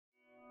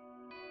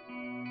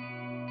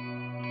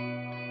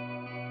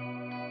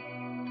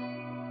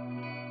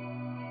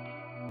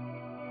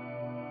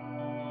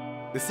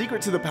The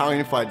secret to the Powell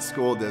Unified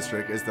School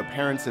District is the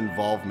parents'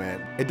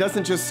 involvement. It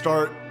doesn't just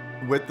start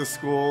with the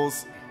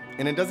schools,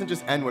 and it doesn't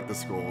just end with the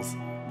schools.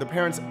 The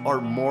parents are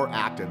more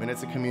active, and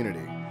it's a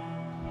community.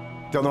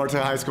 Del Norte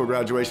High School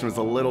graduation was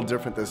a little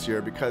different this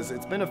year because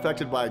it's been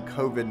affected by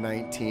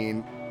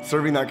COVID-19.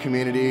 Serving that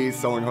community,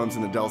 selling homes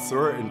in the Del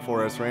Sur and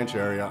Forest Ranch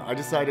area, I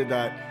decided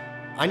that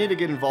I need to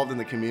get involved in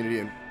the community.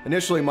 And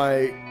initially,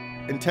 my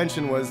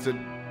intention was to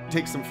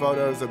take some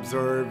photos,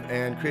 observe,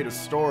 and create a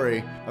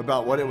story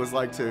about what it was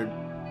like to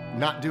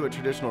not do a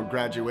traditional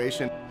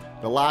graduation.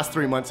 The last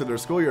 3 months of their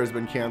school year has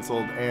been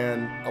canceled,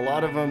 and a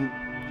lot of them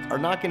are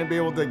not going to be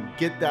able to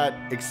get that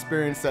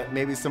experience that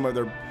maybe some of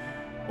their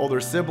older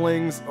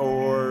siblings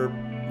or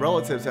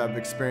relatives have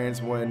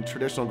experienced when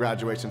traditional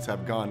graduations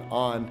have gone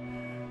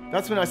on.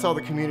 That's when I saw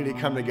the community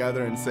come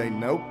together and say,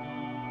 nope,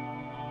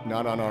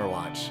 not on our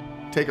watch.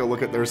 Take a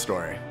look at their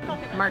story.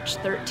 March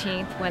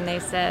 13th when they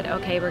said,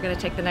 okay, we're going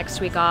to take the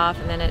next week off,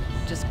 and then it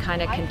just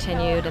kind of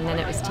continued, and then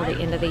it was till the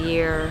end of the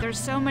year. There's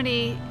so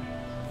many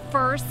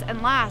firsts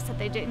and lasts that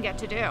they didn't get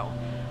to do.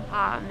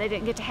 They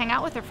didn't get to hang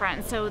out with their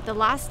friends. So the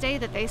last day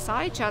that they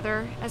saw each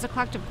other as a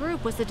collective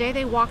group was the day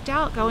they walked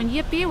out going,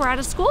 yippee, we're out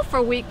of school for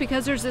a week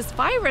because there's this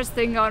virus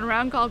thing going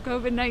around called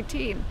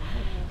COVID-19.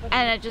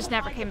 And it just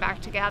never came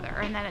back together.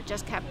 And then it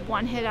just kept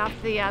one hit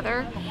after the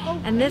other.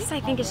 And this, I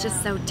think, is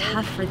just so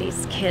tough for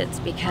these kids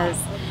because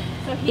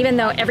even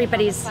though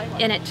everybody's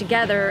in it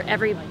together,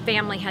 every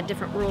family had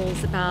different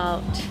rules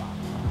about,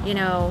 you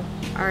know,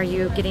 are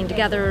you getting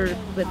together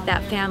with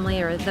that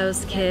family or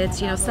those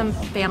kids? You know, some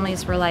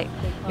families were like,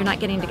 you're not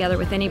getting together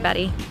with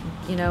anybody.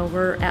 You know,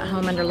 we're at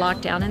home under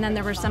lockdown. And then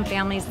there were some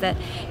families that,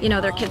 you know,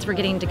 their kids were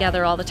getting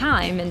together all the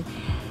time. And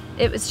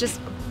it was just,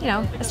 you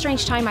know, a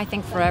strange time, I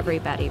think, for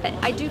everybody. But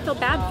I do feel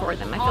bad for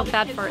them. I feel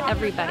bad for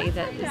everybody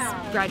that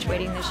is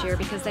graduating this year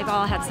because they've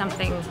all had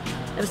something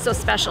that was so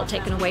special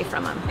taken away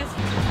from them.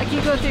 Like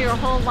you go through your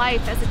whole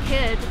life as a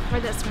kid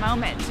for this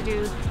moment to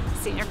do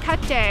senior cut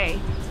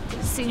day,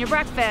 senior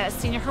breakfast,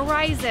 senior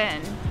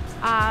horizon,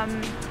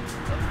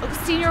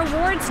 senior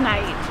awards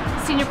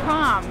night, senior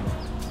prom,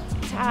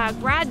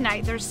 grad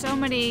night. There's so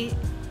many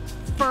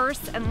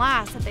firsts and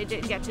lasts that they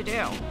didn't get to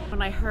do.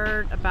 When I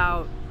heard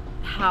about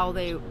how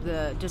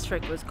the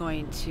district was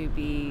going to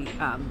be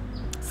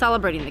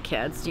celebrating the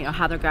kids, you know,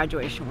 how their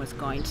graduation was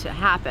going to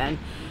happen,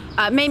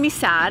 it made me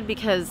sad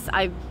because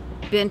I've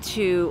been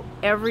to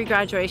every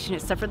graduation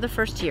except for the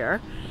first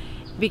year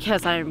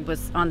because I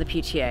was on the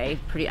PTA,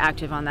 pretty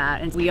active on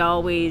that, and we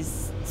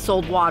always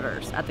sold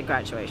waters at the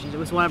graduations. It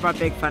was one of our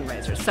big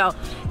fundraisers.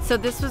 So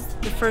this was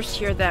the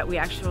first year that we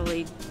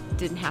actually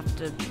didn't have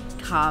to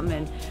come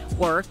and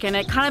work, and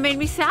it kind of made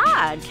me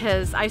sad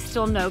because I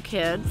still know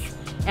kids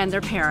and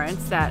their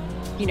parents that,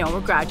 you know,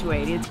 were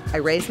graduated. I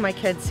raised my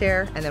kids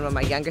here, and then when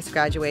my youngest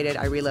graduated,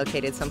 I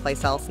relocated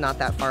someplace else not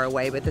that far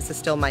away, but this is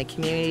still my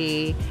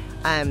community.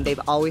 They've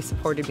always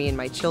supported me and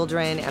my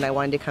children, and I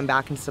wanted to come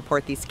back and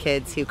support these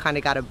kids who kind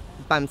of got a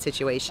bum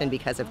situation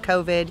because of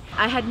COVID.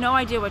 I had no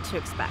idea what to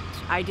expect.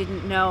 I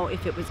didn't know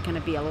if it was going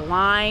to be a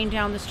line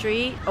down the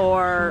street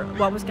or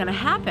what was going to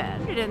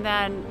happen. And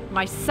then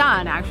my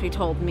son actually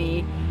told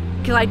me,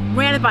 because I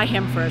ran it by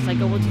him first. I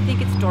go, well, do you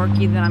think it's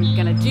dorky that I'm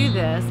going to do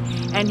this?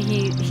 And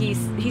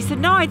he said,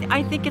 no,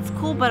 I think it's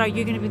cool, but are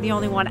you going to be the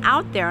only one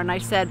out there? And I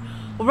said,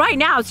 well, right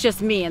now it's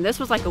just me. And this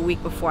was like a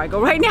week before. I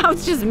go, right now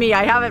it's just me.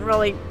 I haven't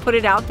really put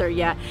it out there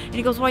yet. And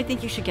he goes, well, I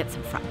think you should get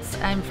some friends.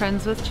 I'm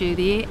friends with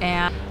Judy,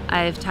 and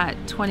I've taught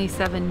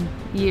 27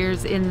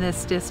 years in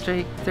this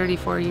district,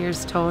 34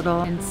 years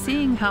total, and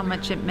seeing how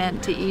much it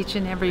meant to each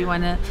and every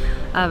one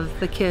of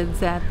the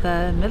kids at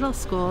the middle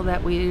school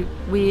that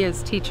we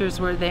as teachers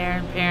were there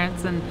and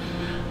parents, and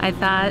I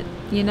thought,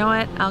 you know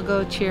what, I'll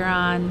go cheer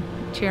on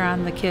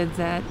the kids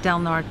at Del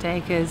Norte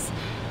because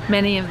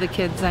many of the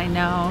kids I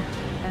know,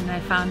 and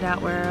I found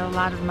out where a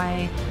lot of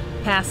my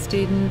past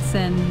students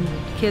and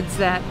kids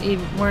that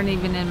weren't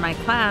even in my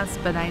class,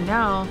 but I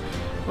know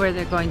where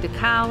they're going to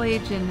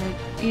college, and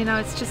you know,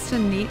 it's just a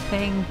neat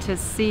thing to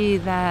see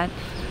that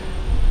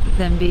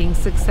them being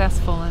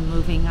successful and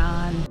moving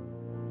on.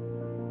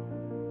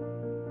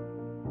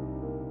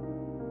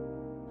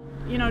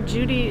 You know,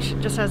 Judy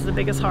just has the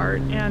biggest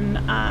heart, and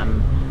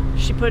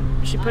she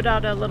put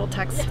out a little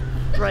text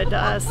thread to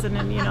us, and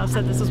then, you know,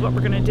 said this is what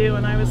we're going to do,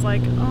 and I was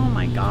like, oh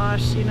my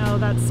gosh, you know,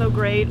 that's so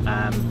great.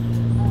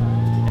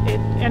 It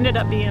ended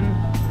up being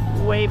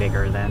way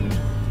bigger than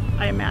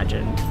I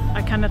imagined.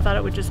 I kind of thought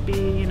it would just be,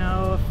 you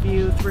know, a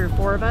few, 3 or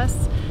 4 of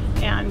us,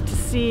 and to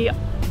see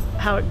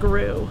how it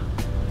grew,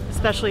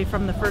 especially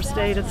from the first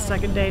day to the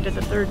second day to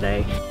the third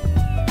day.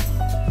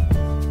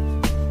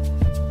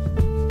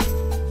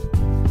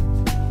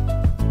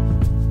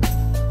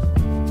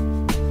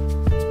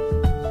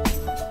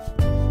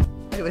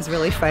 It was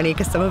really funny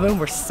because some of them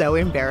were so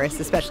embarrassed,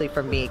 especially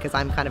for me, because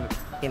I'm kind of,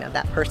 you know,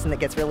 that person that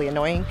gets really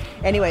annoying.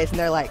 Anyways, and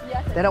they're like,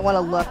 they don't want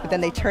to look, but then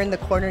they turn the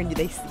corner and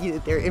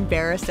they're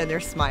embarrassed and they're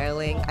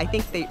smiling. I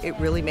think it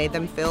really made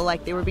them feel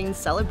like they were being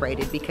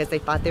celebrated because they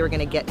thought they were going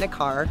to get in a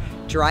car,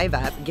 drive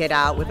up, get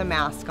out with a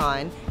mask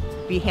on,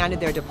 be handed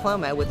their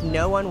diploma with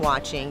no one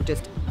watching,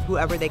 just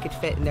whoever they could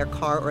fit in their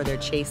car or their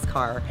chase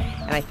car.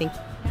 And I think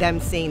them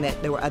seeing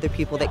that there were other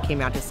people that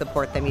came out to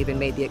support them even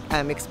made the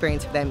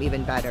experience for them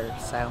even better.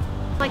 So,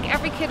 like,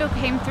 every kid who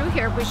came through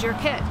here was your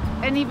kid.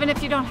 And even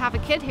if you don't have a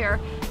kid here,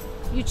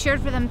 you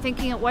cheered for them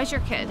thinking it was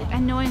your kid,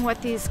 and knowing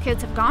what these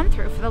kids have gone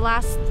through for the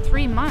last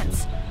 3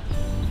 months.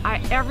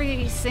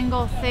 Every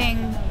single thing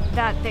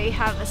that they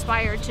have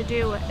aspired to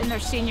do in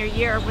their senior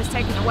year was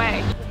taken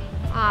away.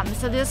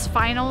 So this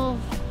final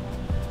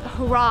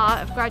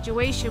hurrah of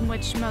graduation,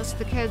 which most of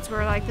the kids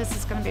were like, this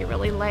is going to be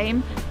really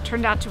lame,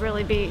 turned out to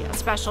really be a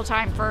special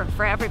time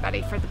for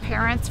everybody, for the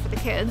parents, for the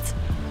kids,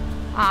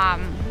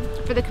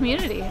 for the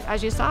community.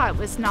 As you saw, it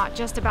was not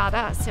just about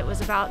us. It was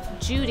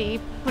about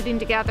Judy putting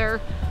together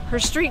her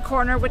street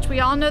corner, which we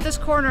all know this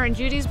corner, and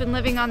Judy's been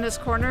living on this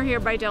corner here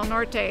by Del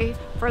Norte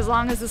for as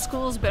long as the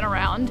school's been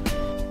around.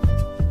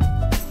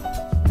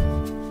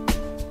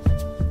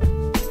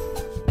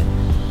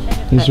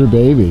 He's your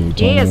baby.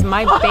 He is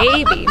my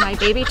baby. My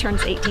baby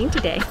turns 18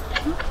 today.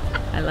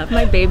 I love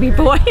my baby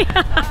boy.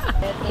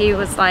 He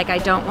was like, I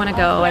don't want to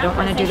go. I don't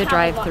want to do the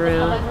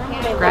drive-through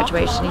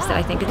graduation. He said,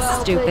 I think it's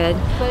stupid.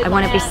 I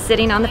want to be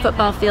sitting on the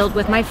football field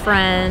with my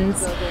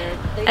friends.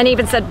 And he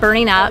even said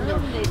burning up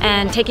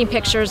and taking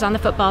pictures on the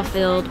football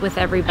field with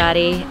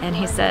everybody. And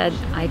he said,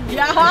 I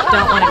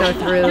don't want to go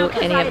through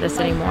any of this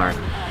anymore.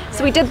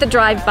 So we did the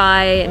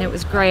drive-by, and it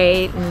was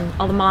great. And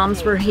all the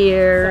moms were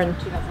here,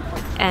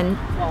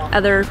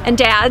 and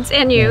dads,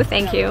 and you,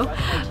 thank you.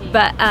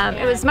 But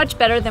it was much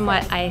better than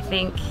what I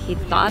think he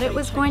thought it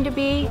was going to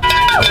be.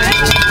 I'm stopping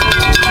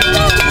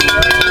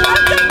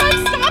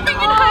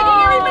and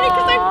hugging everybody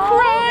because I'm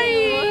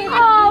crying.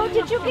 Oh,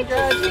 did you get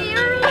to see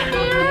her?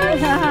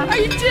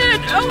 I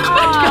did. Oh my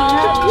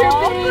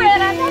God.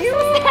 Britt, I'm so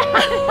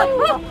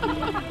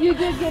sad. You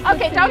did get to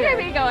okay, don't get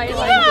me going.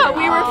 Yeah,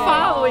 we were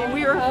following.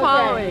 We were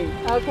following.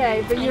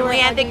 Okay, but you were. We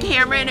had the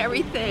camera and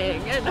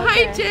everything. And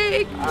hi,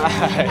 Jake.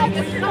 Hi.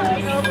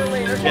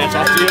 Yeah,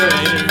 talk to you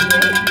later.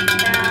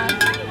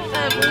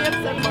 We have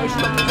some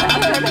emotional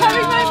disaster. I'm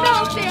having my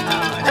meltdown.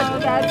 Oh,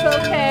 that's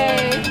okay.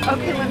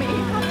 Okay, let me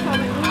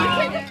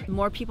eat.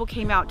 More people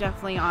came out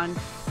definitely on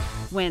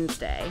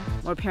Wednesday.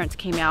 More parents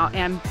came out,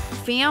 and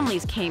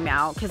families came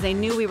out because they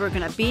knew we were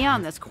going to be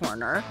on this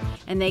corner,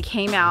 and they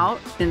came out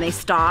and they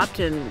stopped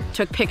and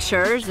took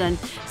pictures. And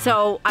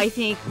so I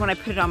think when I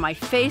put it on my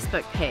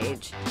Facebook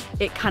page,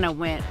 it kind of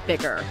went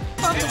bigger.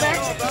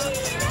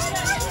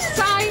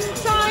 Sign,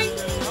 sign,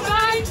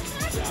 sign.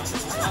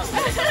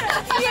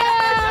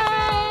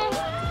 Yay!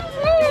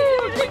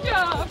 Woo, good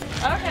job.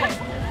 Okay.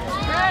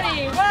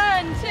 Ready?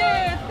 1, 2,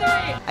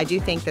 3. I do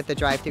think that the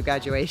drive-through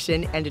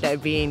graduation ended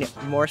up being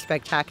more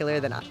spectacular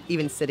than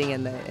even sitting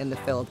in the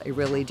field. I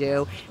really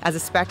do. As a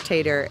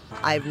spectator,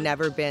 I've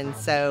never been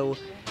so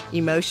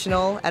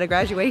emotional at a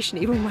graduation,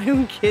 even when my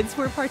own kids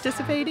were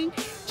participating.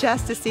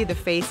 Just to see the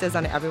faces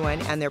on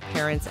everyone and their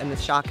parents, and the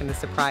shock and the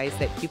surprise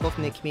that people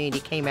from the community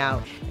came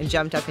out and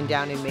jumped up and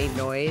down and made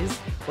noise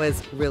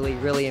was really,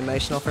 really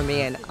emotional for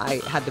me, and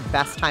I had the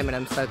best time, and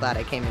I'm so glad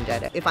I came and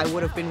did it. If I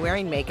would have been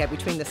wearing makeup,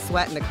 between the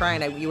sweat and the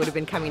crying, you would have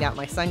been coming out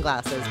my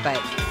sunglasses,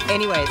 but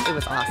anyways, it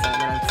was awesome,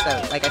 and I'm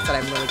so, like I said,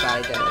 I'm really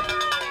glad I did it.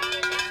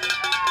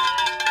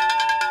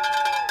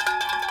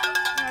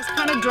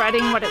 Kind of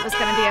dreading what it was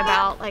going to be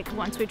about. Like,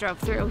 once we drove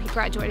through, he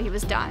graduated, he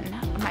was done.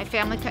 My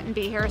family couldn't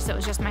be here, so it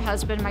was just my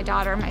husband, my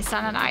daughter, my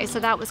son, and I.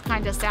 So that was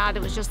kind of sad.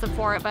 It was just the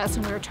 4 of us,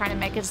 and we were trying to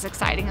make it as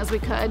exciting as we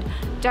could.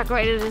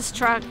 Decorated his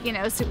truck, you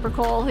know, super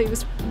cool. He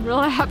was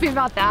really happy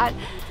about that.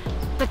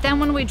 But then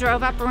when we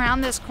drove up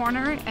around this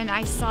corner and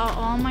I saw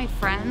all my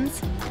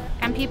friends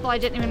and people I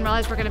didn't even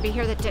realize were going to be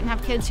here that didn't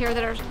have kids here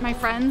that are my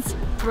friends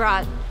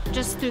throughout,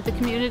 just through the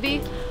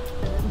community,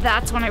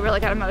 that's when I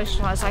really got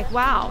emotional. I was like,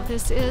 wow,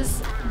 this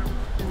is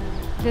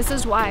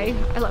why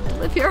I love to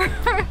live here.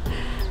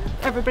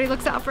 Everybody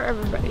looks out for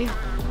everybody.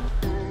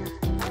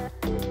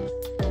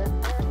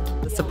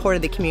 The support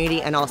of the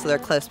community and also their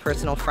close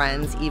personal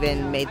friends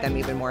even made them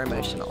even more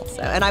emotional.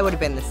 So, and I would have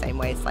been the same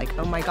way. It's like,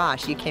 oh my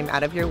gosh, you came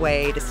out of your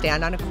way to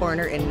stand on a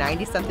corner in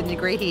 90-something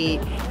degree heat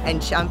and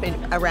jump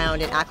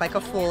around and act like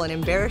a fool and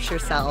embarrass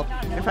yourself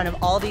in front of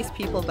all these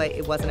people, but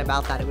it wasn't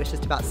about that. It was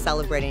just about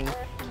celebrating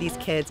these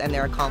kids and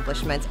their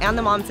accomplishments, and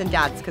the moms and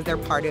dads, because they're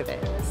part of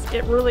it.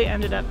 It really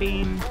ended up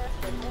being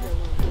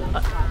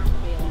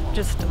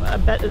just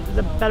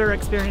the better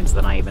experience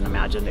than I even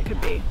imagined it could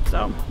be.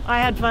 So I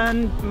had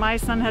fun, my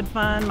son had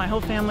fun, my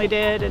whole family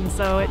did, and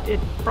so it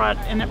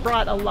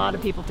brought a lot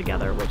of people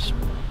together, which,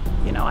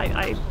 you know,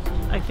 I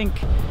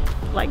think,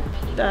 like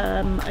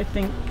I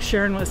think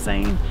Sharon was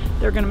saying,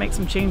 they're going to make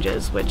some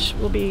changes, which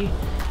will be,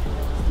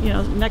 you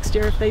know, next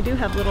year if they do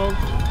have little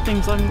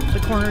things on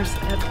the corners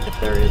if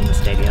they're in the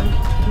stadium.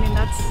 I mean,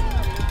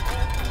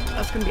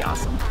 that's going to be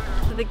awesome.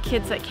 The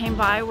kids that came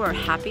by were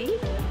happy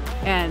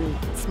and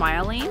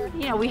smiling.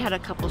 You know, we had a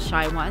couple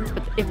shy ones,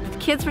 but if the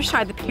kids were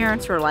shy, the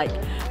parents were like,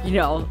 you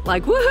know,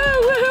 like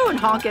woohoo, woohoo, and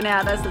honking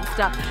at us and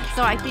stuff.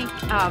 So I think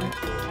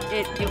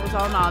it was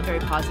all in all very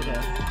positive.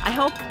 I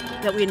hope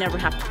that we never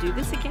have to do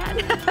this again.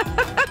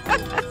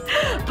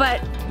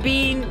 But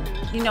being,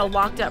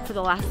 locked up for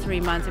the last 3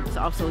 months, it was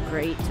also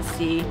great to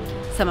see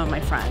some of my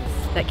friends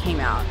that came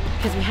out,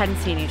 because we hadn't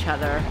seen each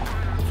other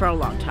for a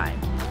long time.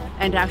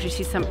 And to actually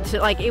see seemed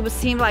like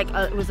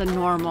it was a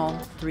normal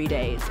 3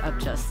 days of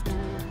just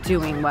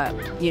doing what,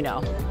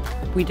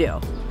 we do.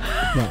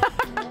 Yeah.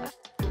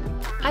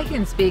 I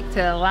can speak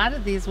to a lot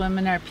of these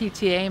women are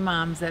PTA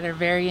moms that are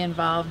very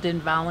involved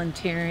in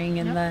volunteering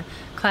in the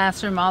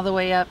classroom, all the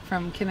way up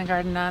from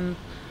kindergarten on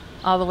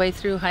all the way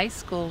through high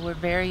school. We're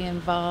very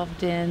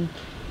involved in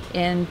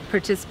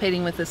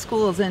participating with the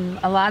schools, and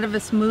a lot of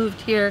us moved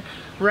here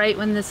right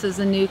when this was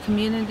a new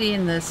community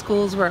and the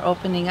schools were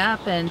opening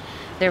up and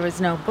there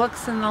was no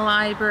books in the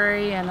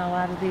library, and a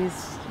lot of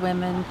these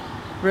women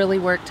really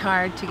worked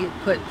hard to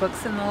put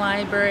books in the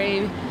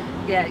library,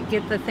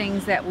 get the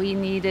things that we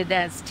needed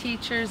as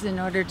teachers in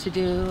order to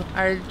do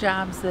our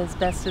jobs as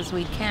best as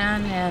we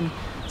can. And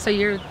so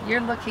you're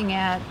looking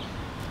at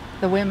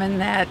the women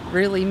that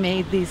really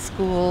made these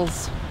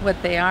schools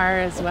what they are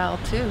as well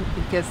too,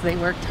 because they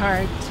worked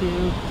hard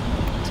to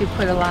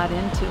put a lot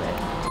into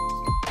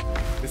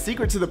it. The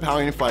secret to the Powell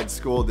Unified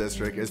School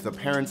District is the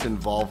parents'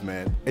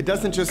 involvement. It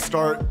doesn't just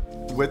start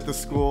with the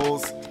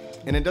schools,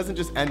 and it doesn't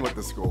just end with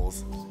the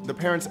schools. The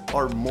parents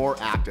are more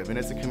active, and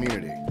it's a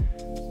community.